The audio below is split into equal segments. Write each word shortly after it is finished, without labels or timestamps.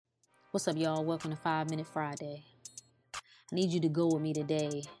What's up, y'all? Welcome to 5 Minute Friday. I need you to go with me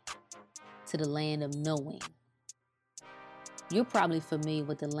today to the land of knowing. You're probably familiar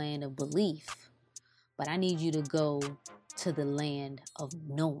with the land of belief, but I need you to go to the land of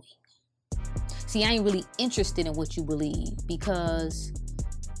knowing. See, I ain't really interested in what you believe because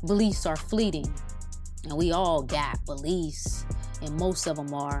beliefs are fleeting, and we all got beliefs, and most of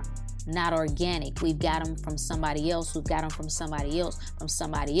them are not organic. We've got them from somebody else. We've got them from somebody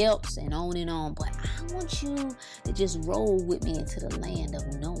else, and on and on. But I want you to just roll with me into the land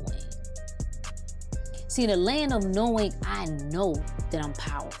of knowing. See, in the land of knowing, I know that I'm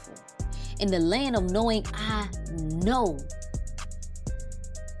powerful. In the land of knowing, I know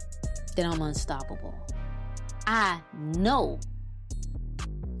that I'm unstoppable. I know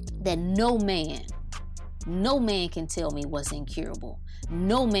that no man can tell me what's incurable.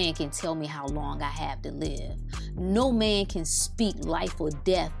 No man can tell me how long I have to live. No man can speak life or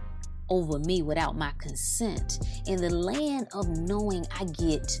death over me without my consent. In the land of knowing, I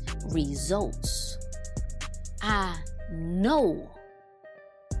get results. I know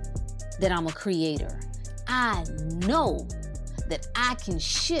that I'm a creator. I know that I can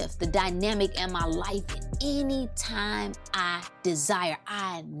shift the dynamic in my life at any time I desire.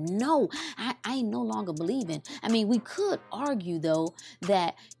 I know. I no longer believing. I mean, we could argue, though,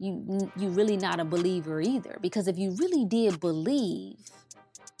 that you really not a believer either. Because if you really did believe,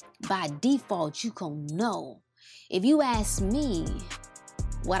 by default, you can know. If you ask me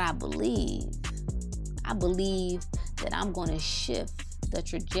what I believe that I'm going to shift the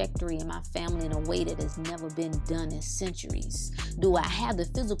trajectory in my family in a way that has never been done in centuries. Do I have the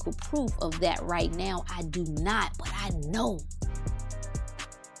physical proof of that right now? I do not, but I know.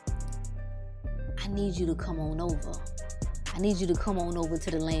 I need you to come on over. I need you to come on over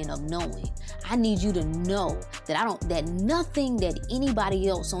to the land of knowing. I need you to know that nothing that anybody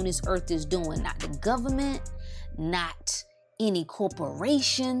else on this earth is doing, not the government, not any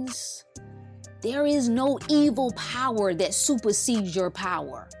corporations, there is no evil power that supersedes your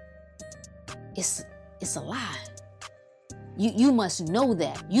power. It's a lie. You must know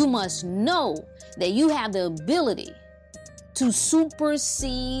that. You must know that you have the ability to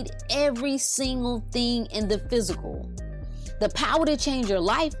supersede every single thing in the physical. The power to change your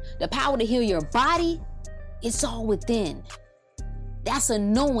life, the power to heal your body, it's all within. That's a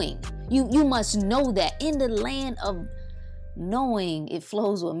knowing. You must know that in the land of knowing, it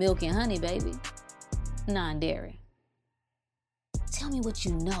flows with milk and honey, baby. Non-dairy. Tell me what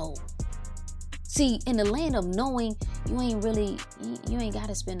you know. See, in the land of knowing, you ain't got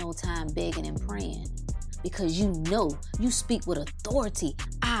to spend no time begging and praying because you know, you speak with authority.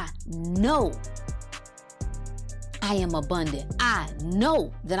 I know I am abundant. I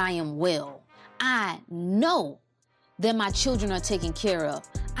know that I am well. I know that my children are taken care of.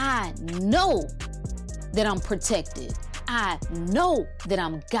 I know that I'm protected. I know that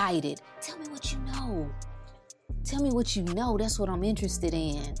I'm guided. Tell me what you know. Tell me what you know. That's what I'm interested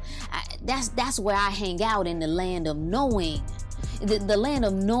in. That's where I hang out, in the land of knowing. The land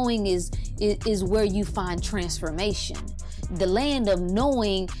of knowing is where you find transformation. The land of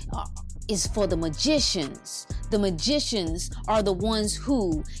knowing is for the magicians. The magicians are the ones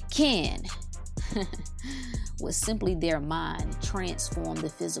who can, with simply their mind, transform the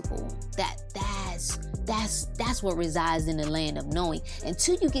physical. That's what resides in the land of knowing.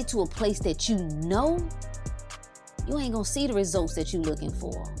 Until you get to a place that you know, you ain't gonna see the results that you're looking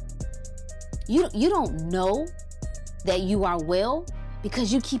for. You don't know that you are well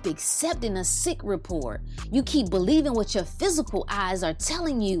because you keep accepting a sick report. You keep believing what your physical eyes are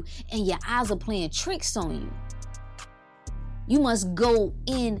telling you, and your eyes are playing tricks on you. You must go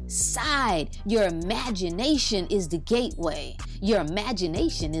inside. Your imagination is the gateway. Your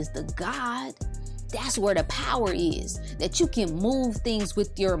imagination is the God. That's where the power is, that you can move things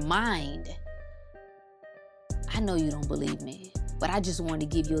with your mind. I know you don't believe me, but I just wanted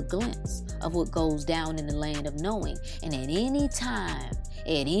to give you a glimpse of what goes down in the land of knowing. And at any time,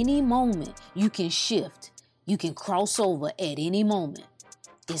 at any moment, you can shift. You can cross over at any moment.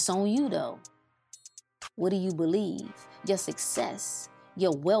 It's on you, though. What do you believe? Your success,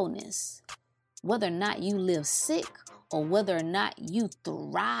 your wellness, whether or not you live sick or whether or not you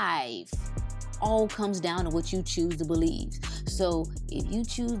thrive, all comes down to what you choose to believe. So if you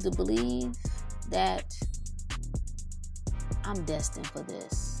choose to believe that I'm destined for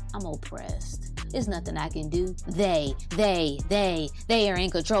this, I'm oppressed, there's nothing I can do, they are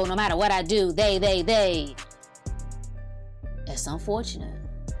in control no matter what I do, they. That's unfortunate.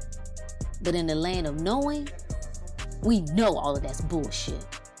 But in the land of knowing, we know all of that's bullshit.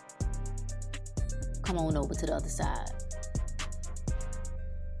 Come on over to the other side.